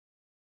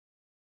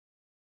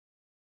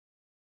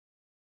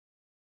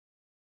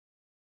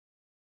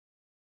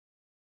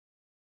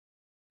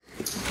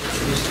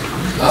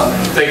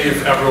Thank you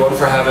everyone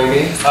for having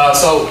me.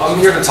 So I'm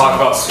here to talk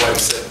about Swipe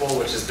Simple,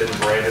 which has been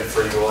branded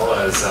for you all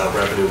as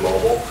Revonu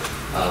Mobile.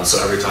 So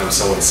every time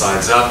someone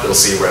signs up, they'll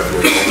see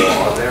Revonu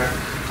Mobile on there,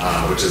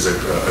 which is a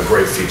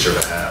great feature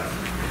to have.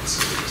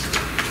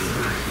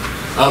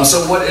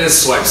 So what is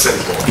Swipe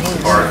Simple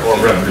or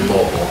Revonu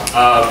Mobile?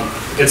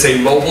 It's a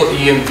mobile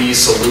EMV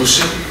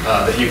solution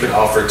that you can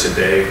offer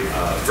today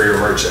for your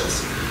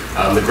merchants.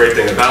 The great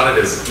thing about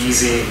it is it's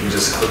easy. You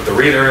just hook the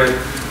reader in,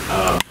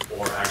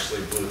 or actually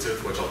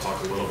Bluetooth, which I'll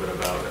talk a little bit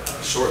about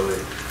shortly,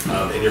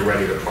 and you're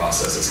ready to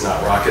process. It's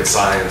not rocket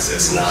science.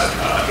 It's not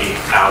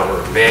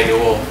 8-hour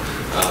manual.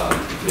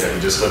 You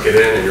just hook it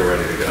in and you're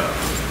ready to go.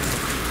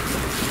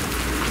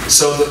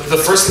 So the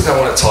first thing I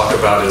want to talk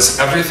about is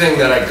everything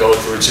that I go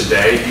through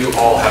today, you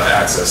all have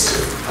access to,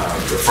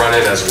 the front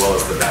end as well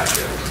as the back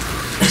end.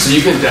 So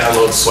you can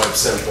download Swipe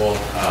Simple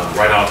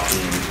right off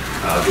the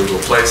Google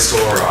Play Store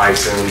or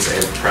iTunes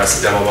and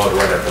press demo mode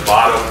right at the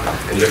bottom,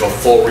 and you have a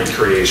full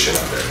recreation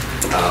of it.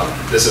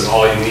 This is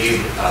all you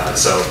need.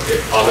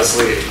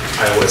 Honestly,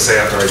 I always say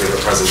after I give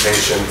a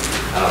presentation,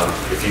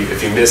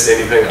 if you missed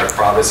anything, I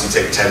promise you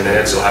take 10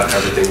 minutes, you'll have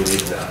everything you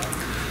need to know.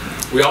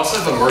 We also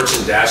have a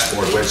merchant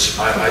dashboard, which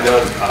I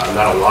know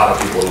not a lot of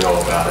people know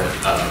about it.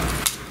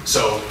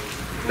 So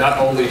not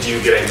only do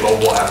you get a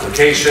mobile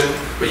application,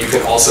 but you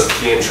can also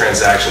key in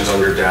transactions on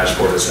your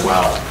dashboard as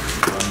well.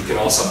 You can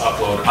also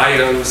upload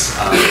items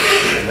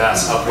and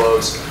mass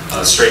uploads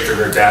straight from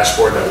your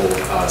dashboard that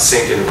will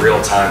sync in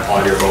real time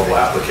on your mobile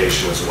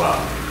application as well.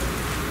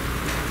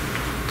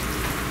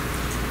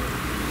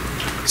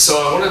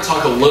 So I want to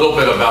talk a little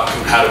bit about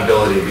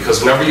compatibility,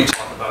 because whenever you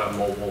talk about a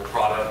mobile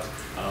product,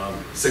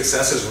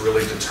 success is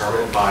really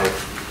determined by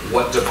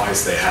what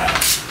device they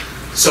have.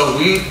 So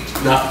we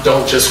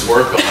don't just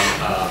work on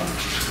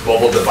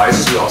mobile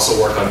devices, we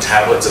also work on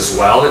tablets as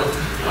well,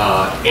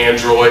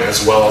 Android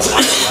as well as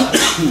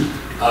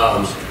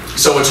iOS.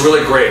 So it's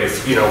really great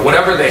if,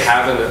 whatever they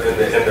have in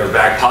their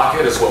back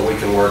pocket is what we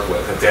can work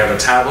with. If they have a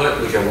tablet,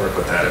 we can work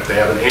with that. If they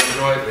have an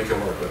Android, we can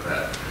work with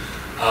that.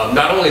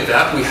 Not only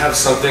that, we have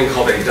something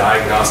called a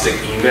diagnostic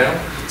email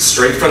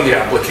straight from the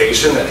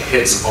application that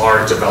hits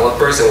our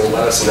developers and will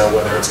let us know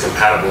whether it's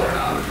compatible or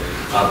not.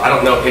 I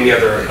don't know any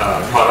other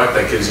product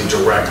that gives you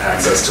direct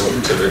access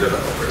to their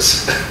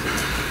developers.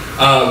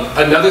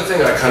 Another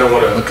thing I kind of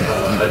want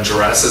to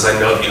address is I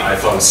know the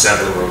iPhone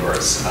 7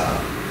 rumors.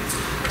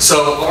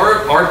 So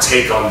our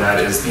take on that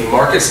is the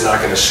market's not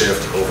going to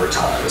shift over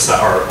time. It's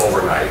not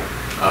overnight.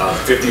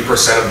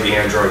 50% of the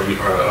Android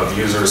of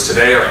users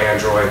today are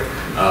Android.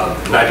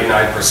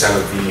 99%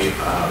 of the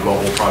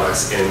mobile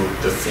products in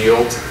the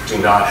field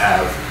do not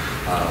have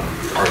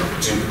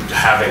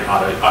an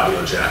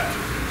audio jack.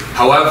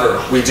 However,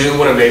 we do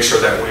want to make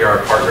sure that we are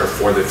a partner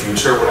for the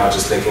future. We're not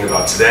just thinking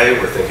about today,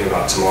 we're thinking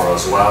about tomorrow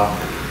as well.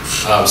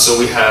 So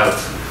we have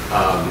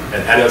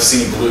an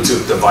NFC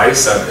Bluetooth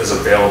device that is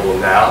available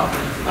now,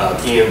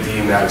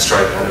 EMV,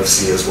 MagStripe,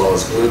 NFC, as well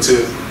as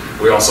Bluetooth.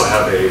 We also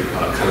have a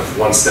kind of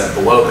one step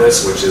below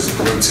this, which is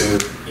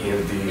Bluetooth,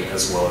 EMV,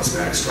 as well as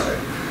MagStripe.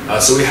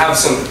 So we have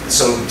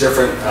some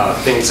different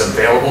things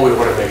available. We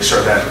want to make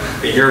sure that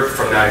a year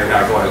from now you're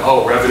not going,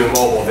 oh, Revonu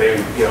Mobile, they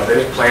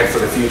didn't plan for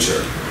the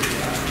future.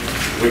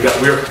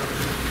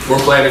 We're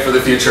planning for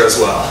the future as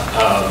well.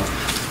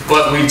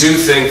 But we do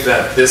think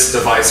that this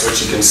device,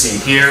 which you can see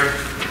here,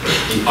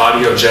 the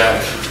audio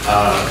jack,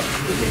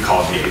 we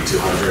call it the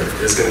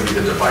A200, is going to be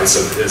the device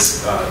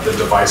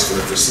for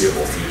the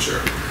foreseeable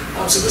future.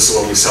 So this is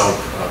what we sell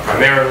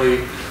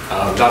primarily.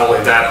 Not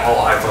only that,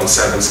 all iPhone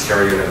 7s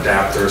carry an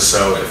adapter,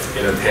 so if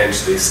in a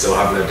pinch they still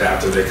have an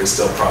adapter, they can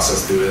still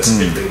process through this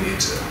if they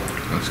need to.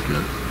 That's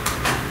good.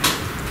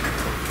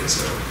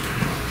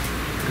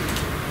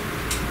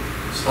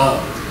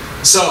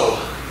 So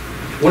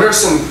what are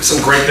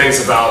some great things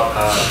about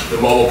the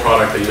mobile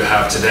product that you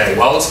have today?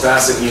 Well, it's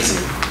fast and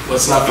easy.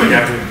 Let's not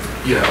forget,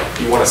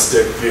 you want to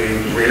stick the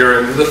reader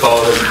into the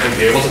phone and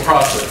be able to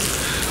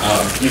process.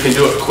 You can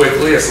do it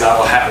quickly, it's not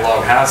a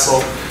long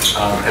hassle,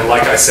 and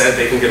like I said,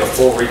 they can get a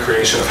full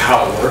recreation of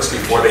how it works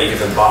before they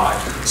even buy.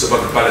 So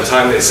by the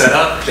time they set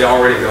up, they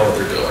already know what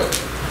they're doing.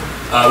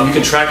 You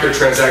can track your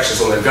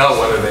transactions on the go,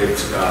 whether they've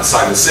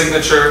signed a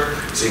signature,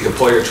 so you can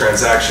pull your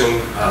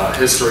transaction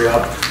history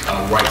up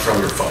right from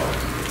your phone.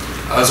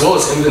 As well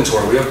as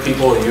inventory, we have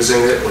people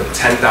using it with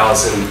 10,000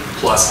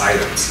 plus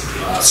items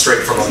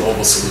straight from a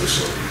mobile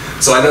solution.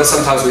 So I know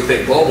sometimes we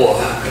think mobile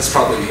is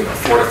probably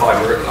 4 to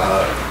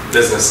 5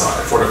 business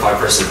size, 4 to 5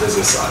 person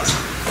business size,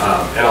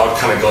 and I'll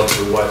kind of go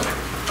through what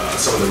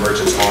some of the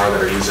merchants are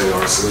that are using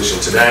our solution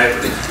today.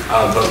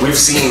 But we've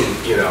seen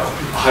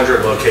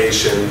 100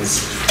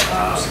 locations,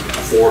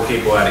 4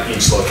 people at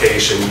each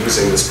location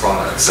using this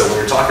product. So when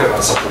you're talking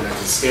about something that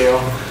can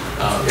scale,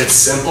 it's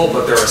simple,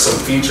 but there are some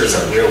features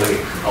that really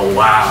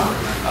allow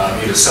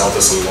you to sell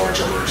to some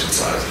larger merchant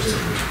sizes.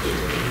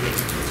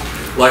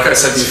 Like I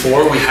said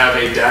before, we have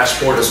a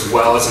dashboard as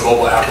well as a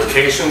mobile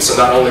application. So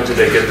not only do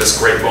they get this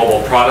great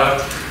mobile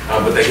product,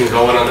 but they can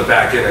go in on the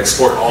back end,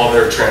 export all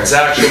their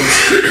transactions,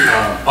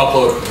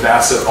 upload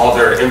all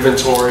their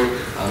inventory,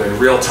 in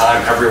real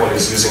time, everyone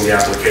who's using the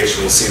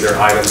application will see their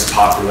items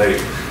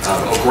populate.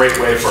 A great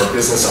way for a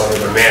business owner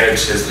to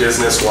manage his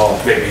business while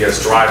maybe he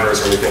has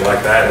drivers or anything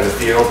like that in the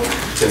field,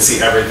 can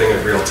see everything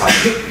in real time.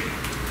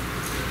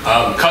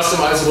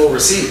 Customizable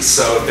receipts,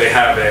 so if they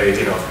have a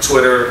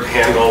Twitter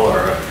handle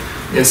or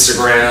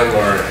Instagram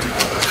or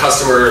a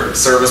customer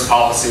service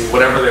policy,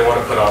 whatever they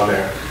want to put on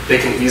there, they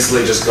can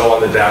easily just go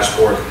on the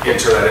dashboard,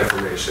 enter that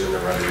information, and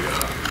they're ready to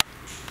go.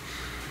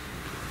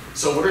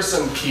 So what are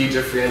some key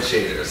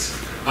differentiators?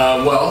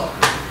 Well,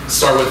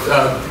 start with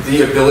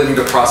the ability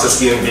to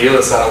process EMV.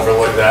 Let's not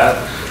overlook that.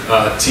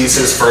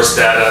 TSYS first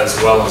data as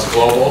well as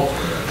global.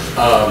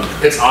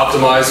 It's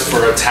optimized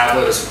for a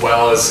tablet as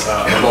well as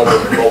a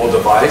mobile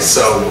device.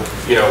 So,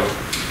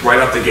 right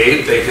off the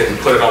gate, they can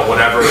put it on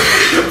whatever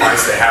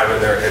device they have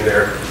in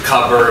their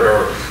cupboard,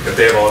 or if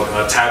they have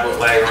a tablet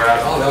laying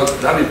around. Oh,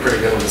 that'd be pretty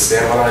good to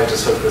understand. Why don't I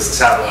just hook this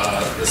tablet,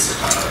 this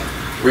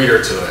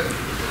reader to it?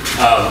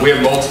 We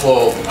have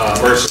multiple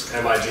merchant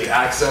MID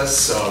access,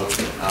 so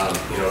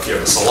if you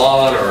have a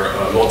salon or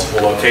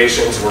multiple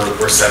locations,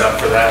 we're set up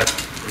for that.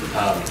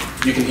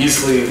 You can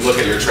easily look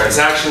at your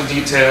transaction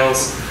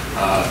details.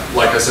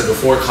 Like I said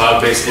before,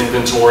 cloud-based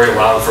inventory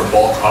allowing for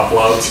bulk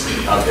uploads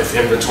if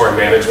inventory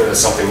management is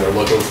something they're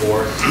looking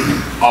for.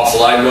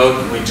 Offline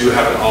mode, we do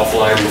have an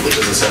offline, which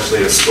is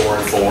essentially a store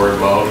and forward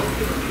mode.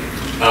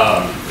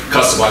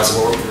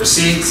 Customizable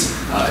receipts,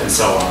 and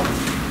so on.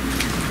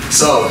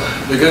 So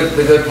the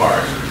good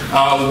part.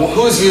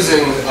 Who's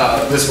using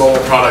this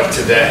mobile product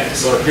today?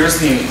 So here's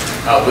the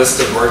list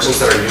of merchants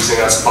that are using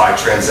us by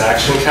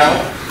transaction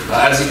count.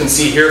 As you can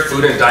see here,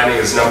 food and dining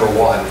is number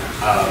one.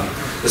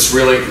 This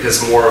really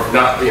is more of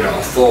not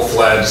a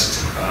full-fledged.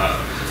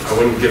 I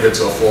wouldn't give it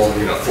to a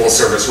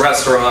full-service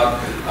restaurant,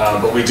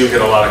 but we do get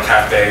a lot of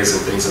cafes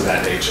and things of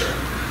that nature.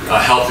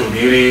 Health and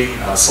beauty,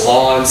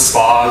 salons,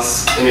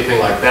 spas, anything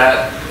like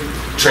that.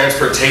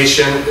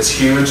 Transportation is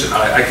huge.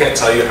 I can't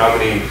tell you how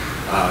many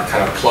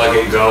kind of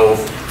plug-and-go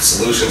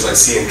solutions I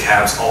see in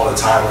cabs all the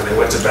time where they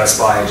went to Best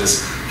Buy and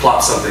just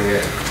plop something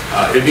in.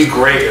 It'd be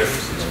great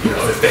if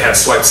they had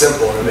Swipe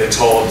Simple and they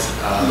told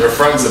their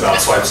friends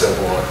about Swipe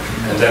Simple,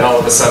 and then all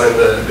of a sudden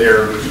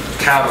their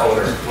cab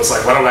owner was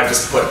like, why don't I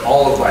just put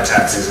all of my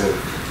taxis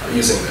in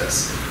using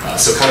this?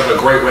 So kind of a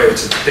great way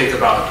to think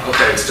about,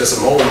 okay, it's just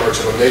a mobile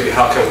merchant, but maybe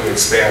how can we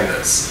expand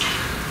this?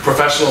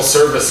 Professional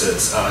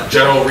services,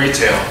 general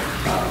retail.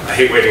 I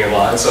hate waiting in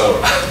line,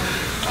 so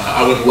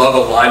I would love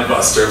a line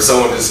buster. If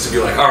someone just to be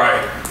like, all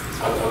right,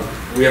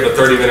 we have a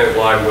 30-minute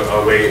line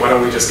wait, why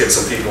don't we just get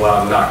some people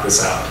out and knock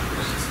this out?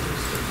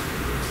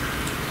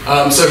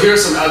 So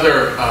here's some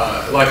other,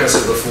 like I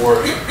said before,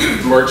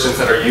 merchants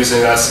that are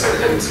using us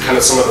and kind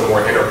of some of the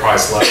more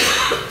enterprise level.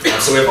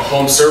 So we have a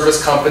home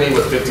service company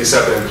with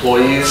 57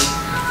 employees,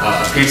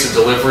 a pizza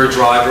delivery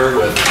driver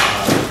with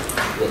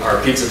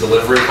our pizza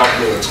delivery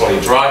company with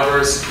 20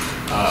 drivers,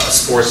 a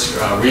sports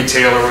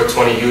retailer with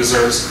 20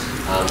 users,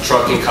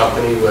 trucking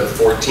company with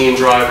 14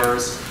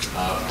 drivers,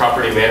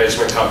 property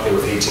management company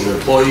with 18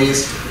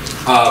 employees.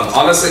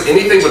 Honestly,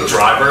 anything with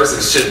drivers,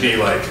 it should be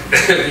like,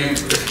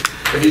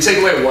 if you take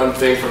away one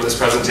thing from this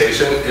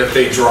presentation, if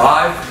they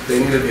drive, they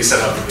need to be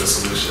set up with this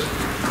solution.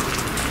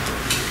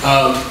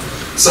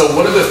 So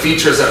what are the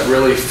features that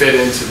really fit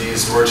into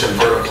these merchant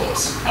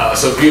verticals?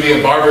 So beauty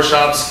and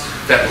barbershops,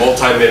 that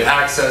multi-mid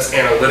access,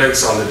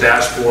 analytics on the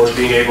dashboard,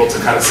 being able to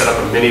kind of set up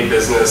a mini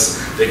business.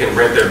 They can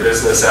rent their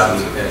business out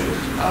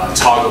and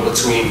toggle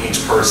between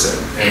each person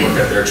and look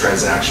at their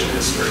transaction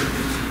history.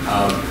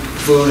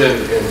 Food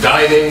and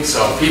dining,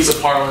 so pizza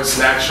parlors,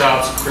 snack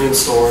shops, cream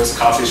stores,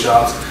 coffee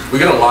shops. We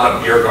get a lot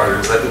of beer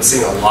gardens. I've been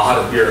seeing a lot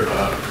of beer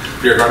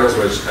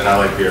gardens, and I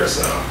like beer,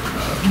 so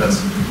that's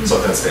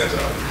something that stands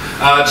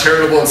out.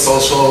 Charitable and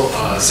social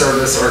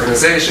service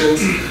organizations,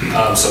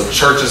 so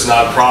churches,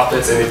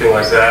 nonprofits, anything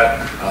like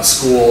that.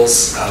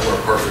 Schools, we're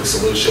a perfect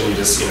solution. You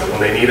just, when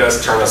they need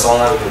us, turn us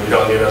on. When you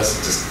don't need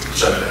us, just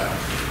shut it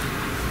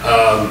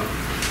down.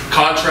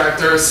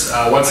 Contractors,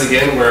 once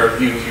again,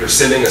 where you're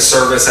sending a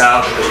service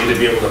out and they need to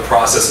be able to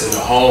process in the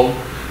home.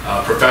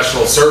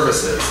 Professional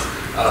services.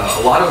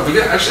 We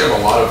actually have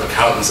a lot of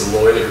accountants and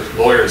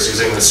lawyers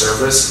using the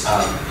service.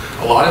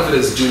 A lot of it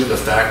is due to the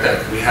fact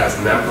that we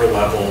have member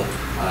level,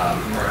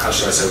 or how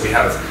should I say, we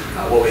have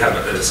what we have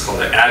is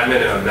called an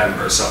admin and a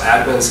member. So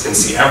admins can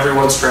see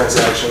everyone's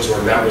transactions,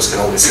 where members can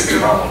only see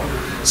their own.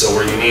 So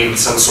where you need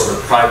some sort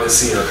of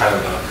privacy or kind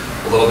of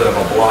a little bit of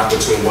a block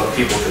between what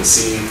people can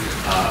see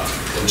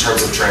in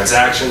terms of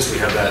transactions, we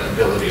have that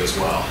ability as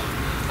well.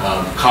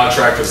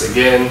 Contractors,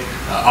 again,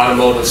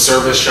 automotive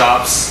service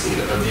shops,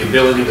 the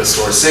ability to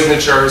store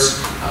signatures,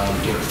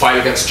 fight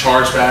against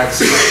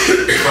chargebacks,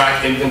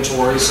 track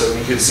inventory, so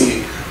you can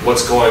see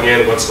what's going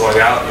in, what's going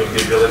out. You have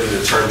the ability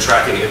to turn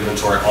tracking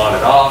inventory on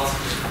and off.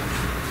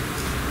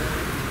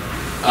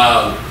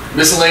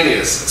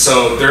 Miscellaneous,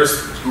 so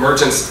there's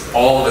merchants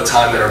all the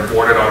time that are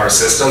boarded on our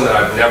system that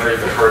I've never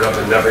even heard of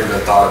and never even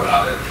thought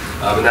about it.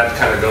 And that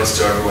kind of goes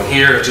to everyone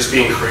here, just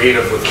being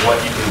creative with what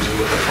you can do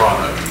with the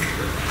product.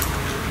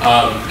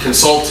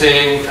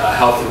 Consulting,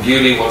 health and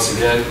beauty, once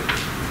again.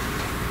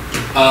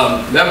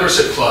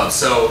 Membership club.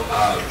 So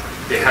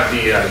they have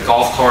the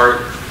golf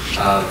cart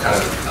kind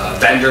of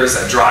vendors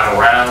that drive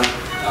around.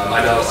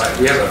 I know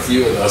we have a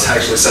few of those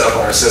actually set up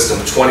on our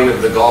system. 20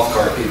 of the golf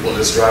cart people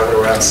just driving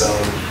around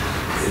selling,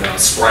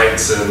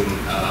 Sprites and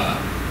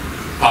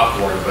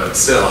popcorn. But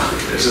still,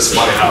 it's just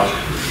funny how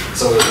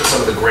some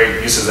of the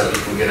great uses that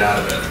we can get out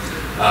of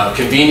it.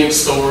 Convenience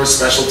stores,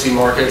 specialty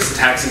markets,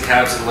 taxi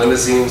cabs and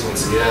limousines.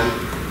 Once again,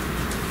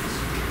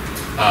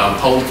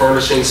 home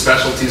furnishing,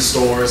 specialty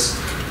stores,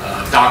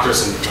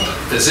 doctors and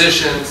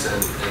physicians,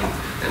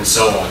 and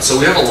so on. So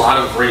we have a lot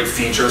of great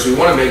features. We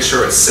want to make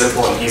sure it's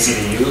simple and easy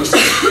to use,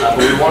 but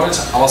we wanted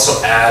to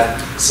also add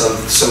some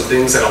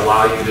things that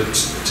allow you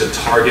to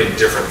target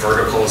different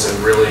verticals and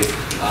really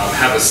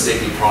have a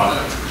sticky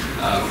product.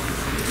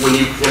 When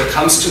it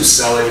comes to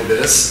selling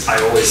this, I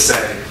always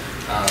say,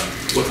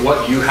 with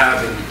what you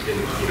have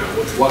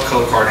with what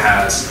CoCard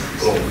has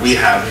and what we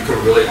have, you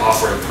can really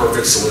offer a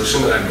perfect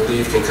solution that I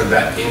believe can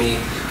combat any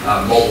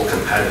mobile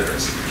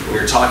competitors. When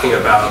you're talking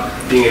about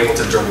being able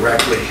to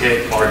directly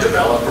hit our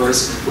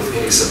developers with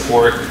any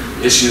support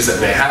issues that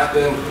may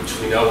happen, which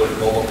we know with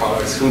mobile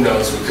products, who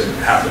knows what could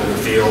happen in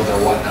the field or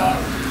whatnot.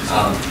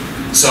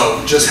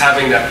 So just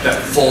having that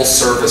full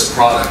service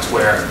product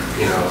where,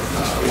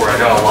 where I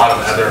know a lot of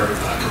other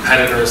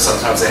competitors,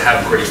 sometimes they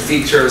have great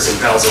features and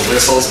bells and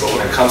whistles, but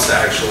when it comes to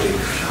actually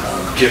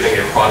giving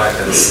a product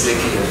that is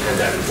sticky and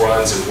that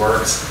runs and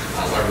works,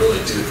 I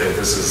really do think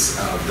this is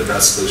the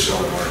best solution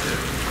on the market.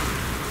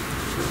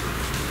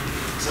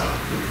 So,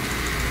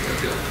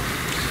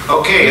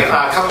 okay,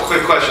 a couple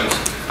quick questions.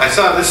 I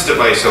saw this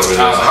device over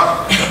there.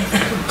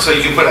 So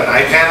you can put an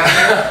iPad on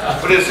there?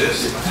 What is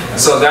this?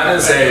 So that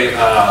is a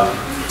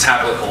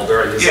tablet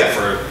holder. I use it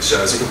for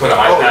shows. You can put an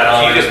iPad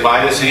on. Can you just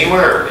buy this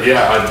anywhere?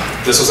 Yeah,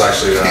 this was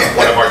actually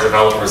one of our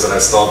developers that I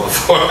stole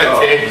before I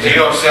came. You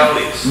don't sell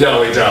these?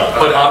 No, we don't.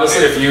 But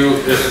honestly, if you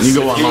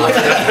go online.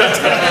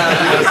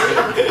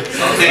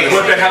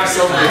 But they have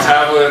some of your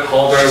tablet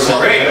holders.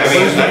 Great. I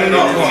mean, I don't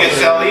know if you can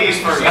sell these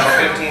for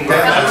 15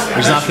 bucks.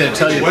 He's not going to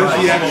tell you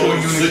pricing.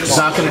 He's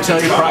not going to tell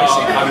you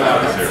pricing. I'm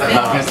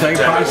not going to tell you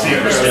pricing.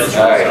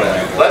 All right.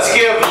 Let's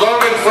give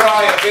Logan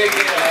Fry a big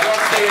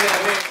hand.